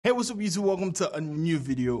Hey, what's up YouTube? Welcome to a new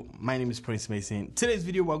video. My name is Prince Mason. Today's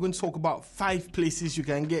video we're going to talk about 5 places you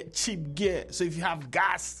can get cheap gear. So if you have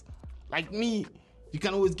gas like me, you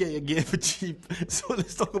can always get your gear for cheap. So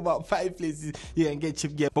let's talk about 5 places you can get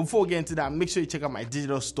cheap gear. But before we get into that, make sure you check out my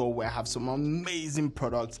digital store where I have some amazing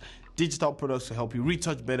products, digital products to help you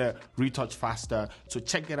retouch better, retouch faster. So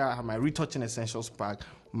check it out. I have my retouching essentials pack,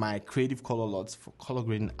 my creative color lots for color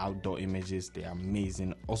grading outdoor images. They're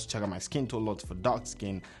amazing. Also check out my skin tone lots for dark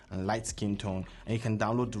skin and light skin tone. And you can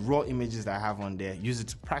download the raw images that I have on there, use it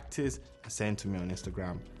to practice and send it to me on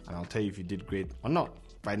Instagram. And I'll tell you if you did great or not.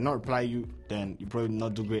 If I not reply you, then you probably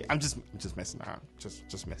not do great. I'm just messing around.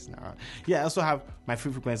 Just messing around. Yeah, I also have my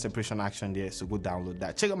free frequency separation action there, so go download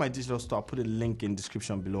that. Check out my digital store. I'll put a link in the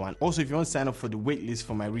description below. And also, if you want to sign up for the waitlist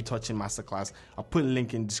for my retouching masterclass, I'll put a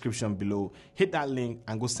link in the description below. Hit that link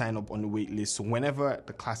and go sign up on the waitlist. So whenever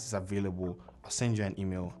the class is available, I'll send you an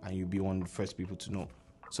email and you'll be one of the first people to know.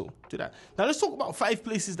 So do that. Now let's talk about 5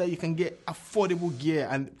 places that you can get affordable gear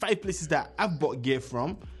and 5 places that I've bought gear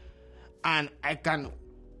from, and I can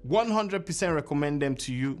 100% recommend them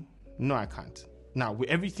to you. No, I can't. Now, with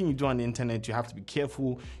everything you do on the internet, you have to be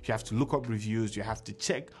careful. You have to look up reviews. You have to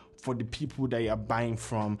check for the people that you're buying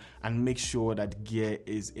from and make sure that gear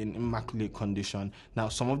is in immaculate condition. Now,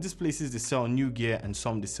 some of these places, they sell new gear and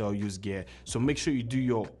some they sell used gear. So make sure you do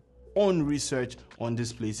your own research on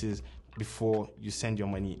these places before you send your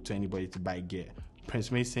money to anybody to buy gear.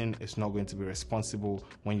 Prince Mason is not going to be responsible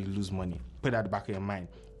when you lose money. Put that at the back of your mind.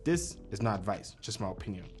 This is not advice, just my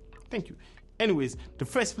opinion. Thank you. Anyways, the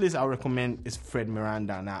first place I recommend is Fred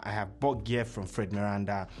Miranda. Now, I have bought gear from Fred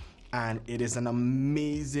Miranda, and it is an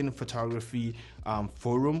amazing photography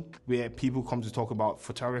forum where people come to talk about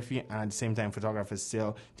photography, and at the same time, photographers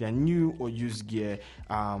sell their new or used gear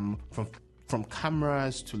from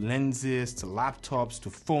cameras to lenses to laptops to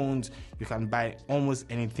phones. You can buy almost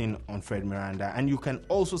anything on Fred Miranda, and you can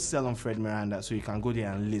also sell on Fred Miranda, so you can go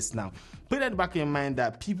there and list. Now, put at the back of your mind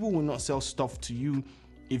that people will not sell stuff to you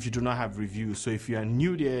if you do not have reviews. So if you are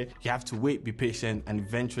new there, you have to wait, be patient, and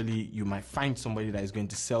eventually you might find somebody that is going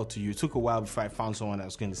to sell to you. It took a while before I found someone that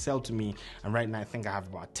was going to sell to me, and right now I think I have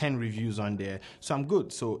about 10 reviews on there, so I'm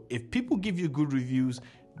good. So if people give you good reviews,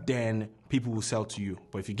 then people will sell to you.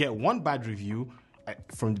 But if you get one bad review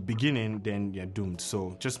from the beginning, then you're doomed.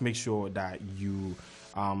 So just make sure that you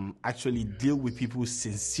actually deal with people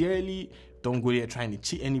sincerely. Don't go there trying to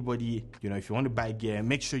cheat anybody. You know, if you want to buy gear,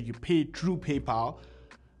 make sure you pay through PayPal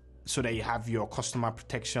so that you have your customer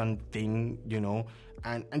protection thing, you know,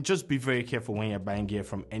 and just be very careful when you're buying gear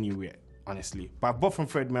from anywhere, honestly. But I bought from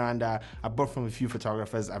Fred Miranda, I bought from a few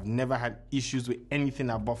photographers. I've never had issues with anything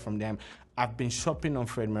I bought from them. I've been shopping on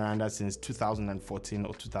Fred Miranda since 2014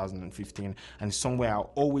 or 2015, and it's somewhere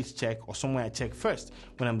I'll always check, or somewhere I check first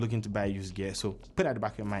when I'm looking to buy used gear. So put that at the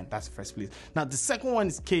back of your mind. That's the first place. Now, the second one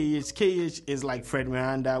is KH. KH is like Fred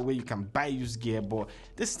Miranda, where you can buy used gear, but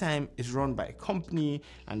this time it's run by a company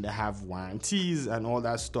and they have warranties and all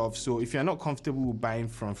that stuff. So if you're not comfortable with buying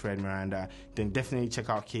from Fred Miranda, then definitely check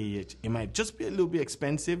out KH. It might just be a little bit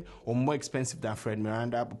expensive or more expensive than Fred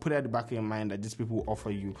Miranda, but put it at the back of your mind that these people will offer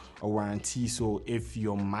you a warranty. So if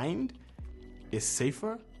your mind is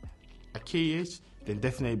safer at KH, then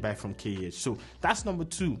definitely buy from KH. So that's number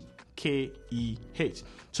 2, KEH.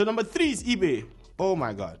 So number 3 is eBay. Oh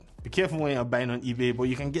my God. Be careful when you're buying on eBay, but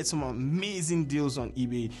you can get some amazing deals on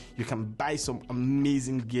eBay. You can buy some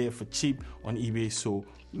amazing gear for cheap on eBay. So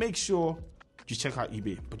make sure you check out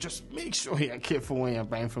eBay, but just make sure you're careful when you're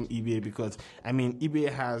buying from eBay, because I mean, eBay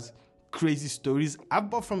has crazy stories. I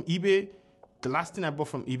bought from eBay. The last thing I bought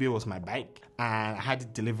from eBay was my bike, and I had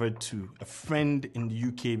it delivered to a friend in the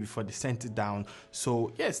UK before they sent it down.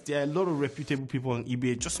 So yes, there are a lot of reputable people on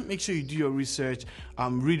eBay. Just make sure you do your research,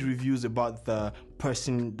 read reviews about the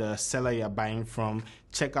person, the seller you're buying from,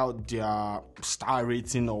 check out their star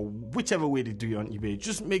rating or whichever way they do it on eBay.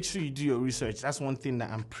 Just make sure you do your research. That's one thing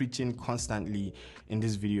that I'm preaching constantly in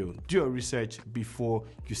this video. Do your research before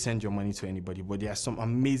you send your money to anybody. But there are some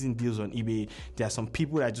amazing deals on eBay. There are some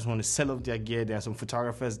people that just want to sell off their gear. There are some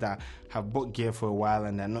photographers that have bought gear for a while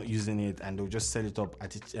and they're not using it, and they'll just sell it off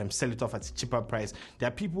at a cheaper price. There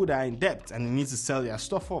are people that are in debt and they need to sell their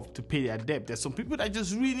stuff off to pay their debt. There's some people that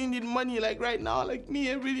just really need money, like right now, like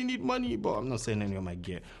me. I really need money, but I'm not selling any of my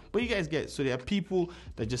gear. But you guys get, so there are people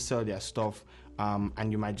that just sell their stuff,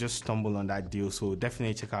 and you might just stumble on that deal. So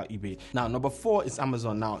definitely check out eBay. Now, number 4 is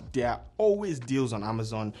Amazon. Now, there are always deals on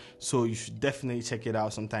Amazon, so you should definitely check it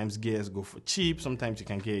out. Sometimes gears go for cheap. Sometimes you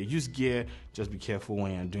can get used gear. Just be careful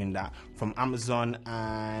when you're doing that from Amazon.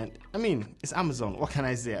 And I mean, it's Amazon. What can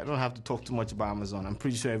I say? I don't have to talk too much about Amazon. I'm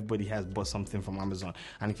pretty sure everybody has bought something from Amazon.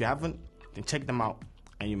 And if you haven't, then check them out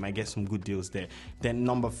and you might get some good deals there. Then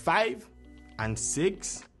number 5 and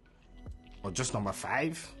 6, or just number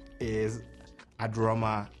 5, is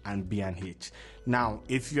Adorama and B&H. Now,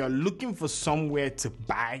 if you're looking for somewhere to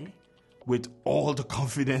buy with all the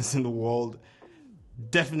confidence in the world,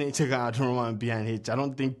 definitely check out Adorama and B&H. I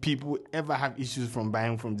don't think people ever have issues from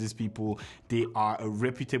buying from these people. They are a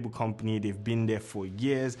reputable company. They've been there for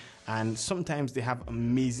years, and sometimes they have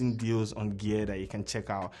amazing deals on gear that you can check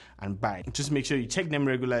out and buy. Just make sure you check them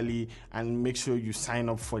regularly and make sure you sign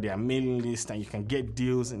up for their mailing list, and you can get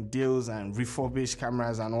deals and refurbished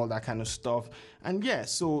cameras and all that kind of stuff. And yeah,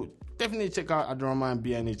 so definitely check out Adorama and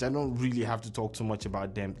B&H. I don't really have to talk too much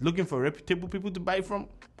about them. Looking for reputable people to buy from?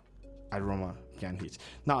 Adorama, B&H.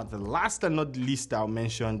 Now, the last and not the least I'll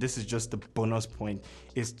mention, this is just the bonus point,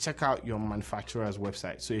 is check out your manufacturer's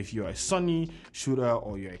website. So if you're a Sony shooter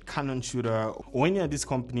or you're a Canon shooter or any of these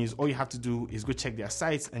companies, all you have to do is go check their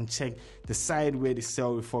sites and check the side where they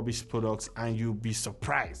sell refurbished products, and you'll be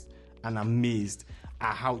surprised and amazed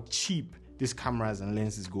at how cheap these cameras and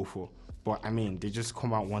lenses go for. But I mean, they just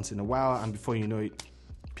come out once in a while, and before you know it,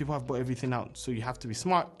 people have bought everything out. So you have to be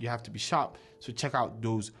smart, you have to be sharp. So check out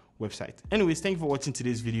those website. Anyways, thank you for watching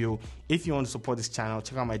today's video. If you want to support this channel,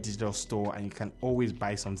 check out my digital store, and you can always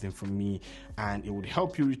buy something from me, and it would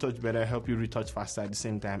help you retouch better, help you retouch faster. At the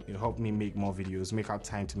same time, it'll help me make more videos, make out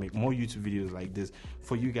time to make more YouTube videos like this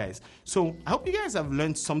for you guys. So I hope you guys have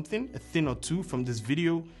learned something, a thing or two from this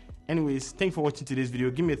video. Anyways, thank you for watching today's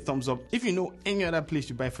video. Give me a thumbs up. If you know any other place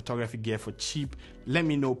you buy photography gear for cheap, let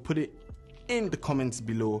me know. Put it in the comments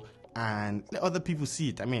below and let other people see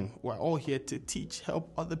it. I mean, we're all here to teach, help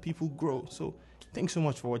other people grow. So thanks so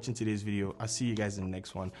much for watching today's video. I'll see you guys in the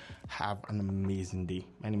next one. Have an amazing day.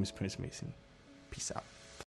 My name is Prince Mason. Peace out.